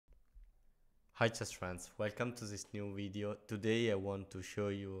Hi chess friends, welcome to this new video. Today I want to show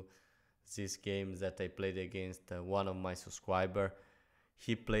you this game that I played against one of my subscribers.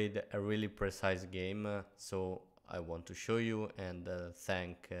 He played a really precise game, so I want to show you and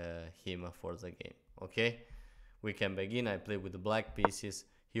thank him for the game. Okay, we can begin. I played with the black pieces.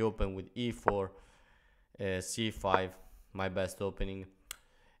 He opened with e4, c5, my best opening,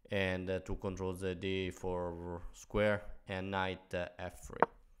 and to control the d4 square, and knight f3.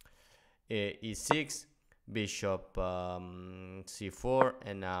 E6, bishop c4,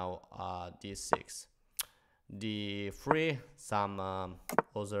 and now d6, d3, some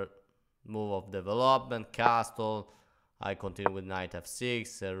other move of development, castle. I continue with knight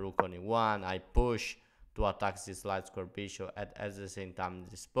f6, rook on e1. I push to attack this light square bishop at the same time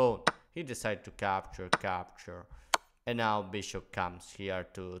this pawn. He decided to capture, and now bishop comes here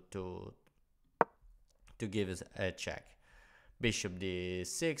to give us a check. Bishop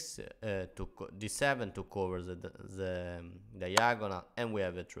d6 to d7 to cover the diagonal, and we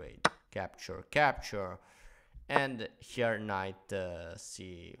have a trade. Capture, and here knight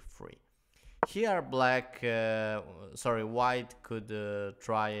c3. Here white could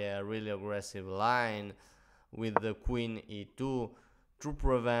try a really aggressive line with the queen e2 to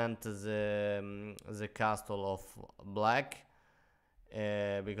prevent the castle of black.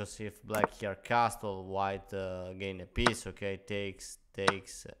 Because if black here castle, white gain a piece. Okay, takes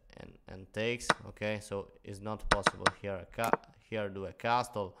and takes. Okay, so it's not possible here do a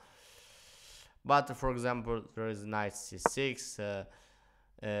castle. But for example, there is knight c6.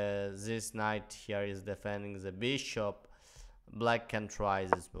 This knight here is defending the bishop. Black can try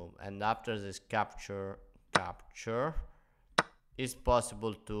this move, and after this capture, it's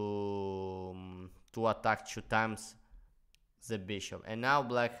possible to attack 2 times the bishop. And now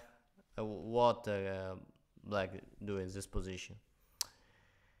black, what black do in this position?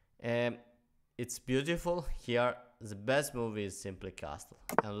 It's beautiful. Here the best move is simply castle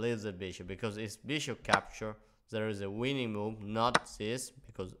and leave the bishop, because if bishop capture, there is a winning move, not this,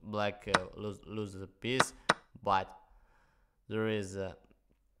 because black loses a piece, but there is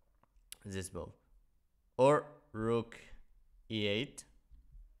this move, or rook e8,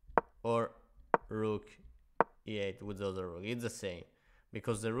 or rook e8 with the other rook. It's the same,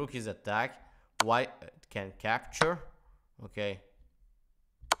 because the rook is attacked, white can capture. Okay,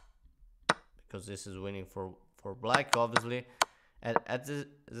 because this is winning for black, obviously. And at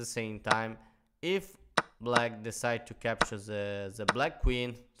the same time, if black decide to capture the black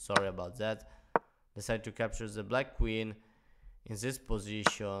queen, sorry about that, decide to capture the black queen, in this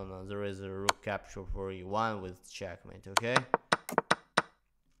position there is a rook capture for e1 with checkmate. Okay,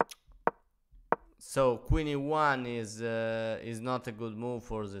 so queen e1 is not a good move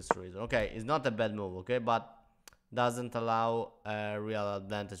for this reason. Okay, it's not a bad move, okay, but doesn't allow a real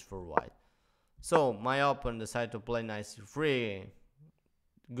advantage for white. So my opponent decided to play knight c3,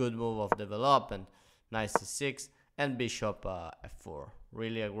 good move of development, knight c6, and bishop f4,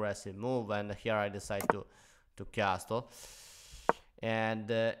 really aggressive move. And here I decide to castle, and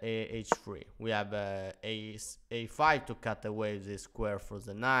h3. We have a5 to cut away this square for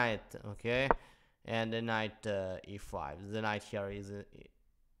the knight. Okay, and the knight e5. The knight here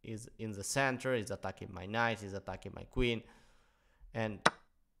is in the center, is attacking my knight, is attacking my queen, and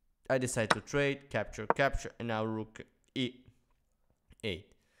I decide to trade, capture, and now rook e8.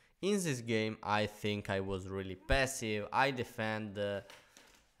 In this game, I think I was really passive. I defend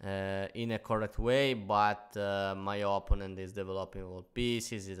in a correct way, but my opponent is developing all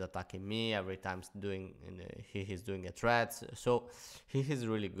pieces, is attacking me every time he is doing a threat, so he is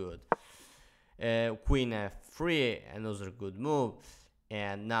really good. Queen f3, another good move,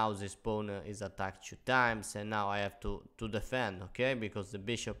 and now this pawn is attacked 2 times, and now I have to defend. Okay, because the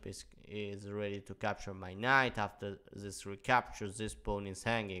bishop is ready to capture my knight. After this recapture, this pawn is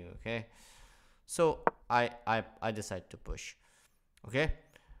hanging. Okay, so I decide to push. Okay,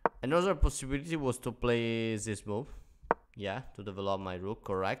 another possibility was to play this move, yeah, to develop my rook,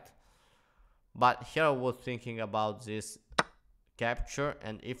 correct, but here I was thinking about this capture,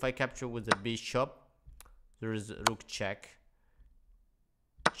 and if I capture with the bishop, there is rook check,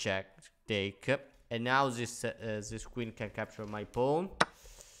 take, and now this queen can capture my pawn.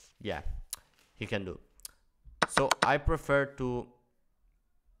 Yeah, he can do. So I prefer to,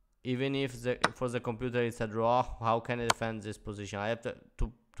 even if for the computer it's a draw, how can I defend this position? I have to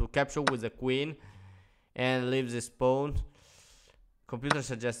capture with the queen and leave this pawn. Computer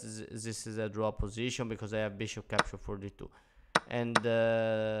suggests this is a draw position because I have bishop capture for d2, and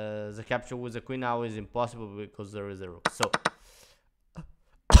the capture with the queen now is impossible because there is a rook. So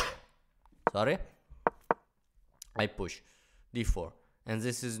sorry, I push d4, and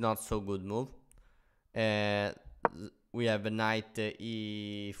this is not so good move. We have a knight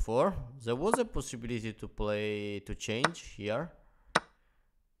e4. There was a possibility to change here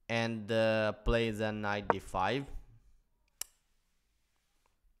and play the knight d5.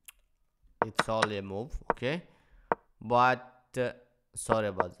 It's only a move, okay, but sorry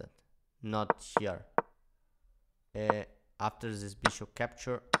about that, not here. After this bishop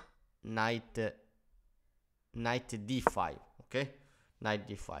capture, knight d5, okay, knight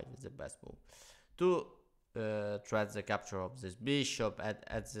d5 is the best move to try the capture of this bishop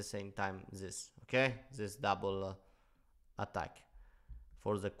at the same time this, okay, this double attack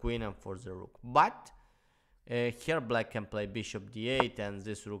for the queen and for the rook. But here black can play bishop d8 and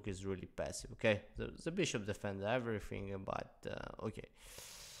this rook is really passive, okay. The bishop defends everything, but okay.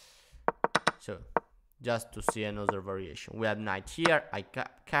 So just to see another variation, we have knight here, I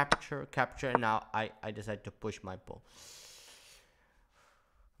capture, and now I decide to push my pawn.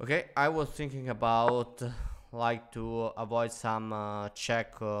 Okay, I was thinking about like to avoid some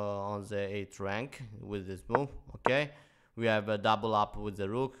check on the 8th rank with this move, okay. We have a double up with the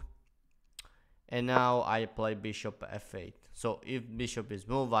rook, and now I play bishop f8. So if bishop is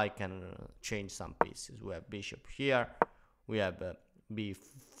moved, I can change some pieces. We have bishop here, we have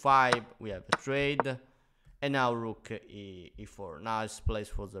b5, we have a trade, and now rook e4. Now it's place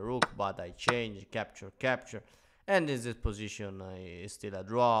for the rook, but I change, capture, and in this position is still a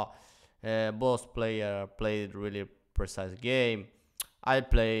draw. Both players played really precise game. I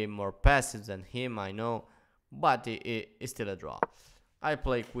play more passive than him, I know, but it's still a draw. I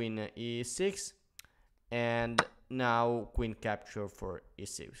play queen e6, and now queen capture for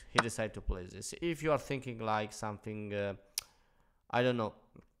e6. He decided to play this. If you are thinking like something, I don't know,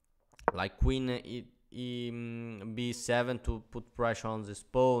 like queen b7 to put pressure on this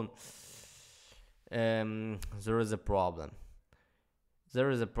pawn, there is a problem. There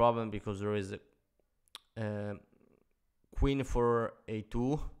is a problem because there is a queen for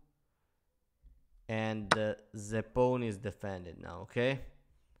a2, and the pawn is defended now, okay,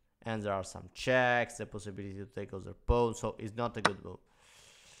 and there are some checks, the possibility to take other pawn, so it's not a good move.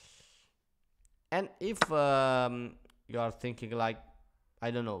 And if you are thinking like,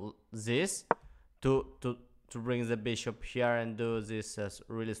 I don't know, this to bring the bishop here and do this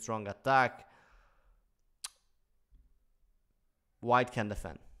really strong attack, white can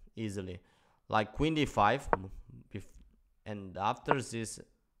defend easily, like queen d5, and after this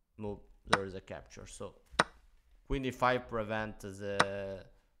move there is a capture. So queen d5 prevents the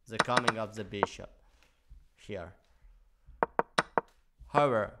coming of the bishop here.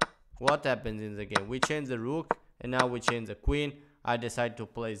 However, what happens in the game? We change the rook and now we change the queen. I decide to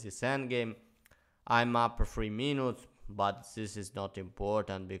play this endgame. I'm up for 3 minutes, but this is not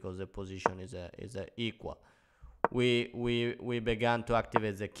important because the position is a equal. We began to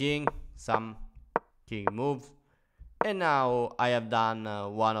activate the king, some king moves, and now I have done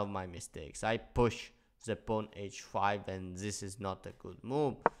one of my mistakes. I push the pawn h5, and this is not a good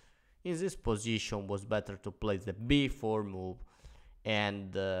move. In this position was better to play the b4 move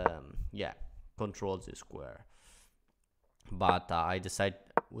and yeah, control the square. But I decided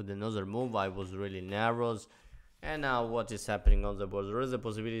with another move. I was really nervous. And now what is happening on the board? There is a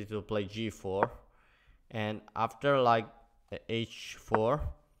possibility to play g4, and after like h4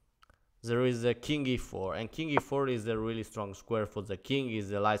 there is a king e4, and king e4 is a really strong square for the king,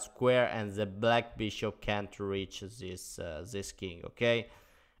 is a light square, and the black bishop can't reach this king, okay.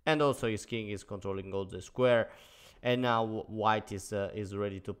 And also his king is controlling all the square, and now white is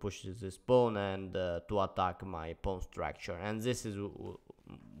ready to push this pawn and to attack my pawn structure. And this is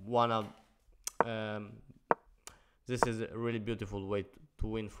one of this is a really beautiful way to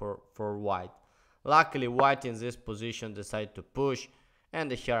win for white. Luckily white in this position decided to push,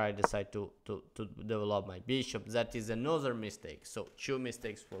 and here I decide to develop my bishop. That is another mistake. So 2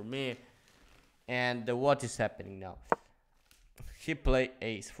 mistakes for me. And what is happening now? He played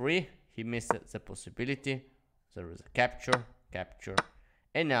a3, he missed the possibility. There is a capture,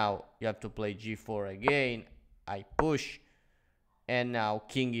 and now you have to play g4 again. I push, and now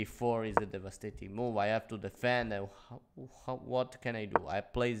king e4 is a devastating move. I have to defend. What can I do? I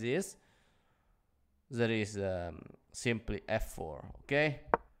play this. There is simply f4, okay.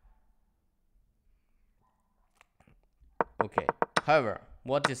 However,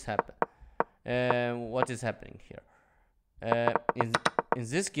 what is happening here? In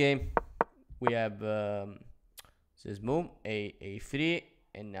this game we have this move a3,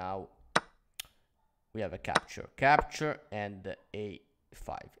 and now we have a capture and a5.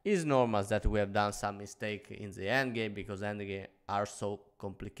 It's normal that we have done some mistake in the endgame because endgame are so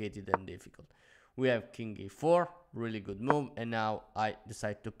complicated and difficult. We have king e4, really good move, and now I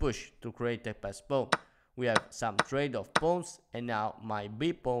decide to push to create a pass pawn. We have some trade of pawns, and now my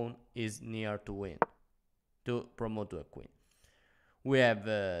b pawn is near to win, to promote to a queen. We have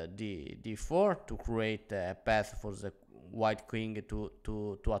d4 to create a path for the white king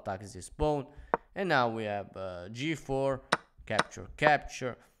to attack this pawn, and now we have g4,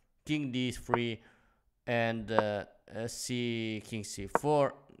 capture, king d3, and king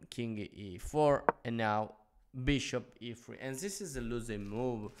c4, king e4, and now bishop e3, and this is a losing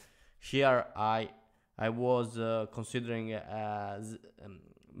move. Here I was considering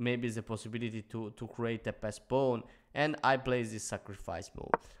maybe the possibility to create a pass pawn, and I play this sacrifice move.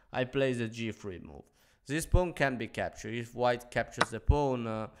 I play the g3 move. This pawn can be captured. If white captures the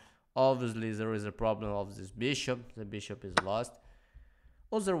pawn, obviously there is a problem of this bishop. The bishop is lost.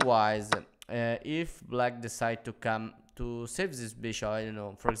 Otherwise, if black decide to come to save this bishop, I don't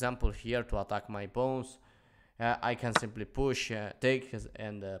know, for example here to attack my pawns, I can simply push, take,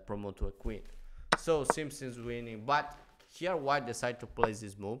 and promote to a queen. So Simpson is winning, but here white decide to play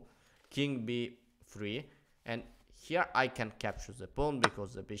this move, king b3, and here I can capture the pawn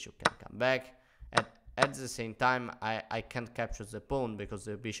because the bishop can come back. At the same time, I can't capture the pawn because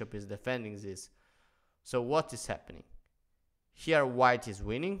the bishop is defending this. So what is happening? Here white is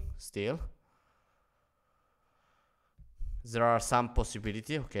winning still. There are some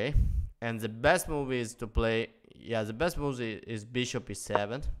possibility, okay? And the best move is to play, the best move is bishop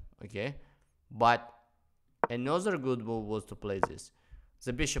e7, okay? But another good move was to play this.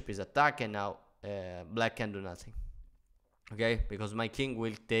 The bishop is attacked, and now black can do nothing, okay? Because my king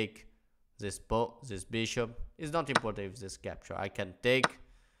will take this bishop. It's not important if this capture. I can take,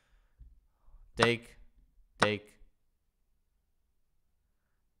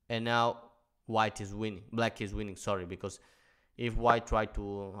 and now white is winning. Black is winning, sorry, because if white try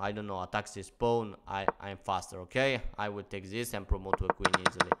to, I don't know, attack this pawn, I'm faster, okay? I will take this and promote to a queen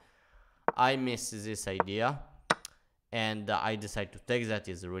easily. I miss this idea, and I decide to take that.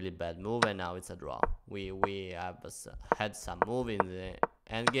 Is a really bad move, and now it's a draw. We have had some move in the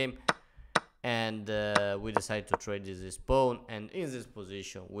endgame, and we decide to trade this pawn, and in this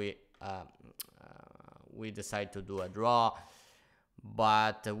position we decide to do a draw.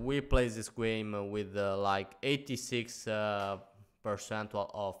 But we play this game with like 86%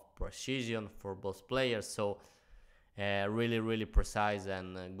 of precision for both players, so really precise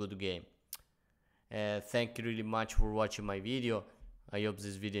and good game. Thank you really much for watching my video. I hope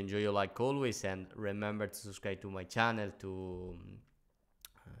this video enjoy you like always, and remember to subscribe to my channel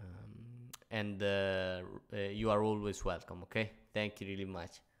and you are always welcome, okay? Thank you really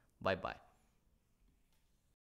much. Bye bye.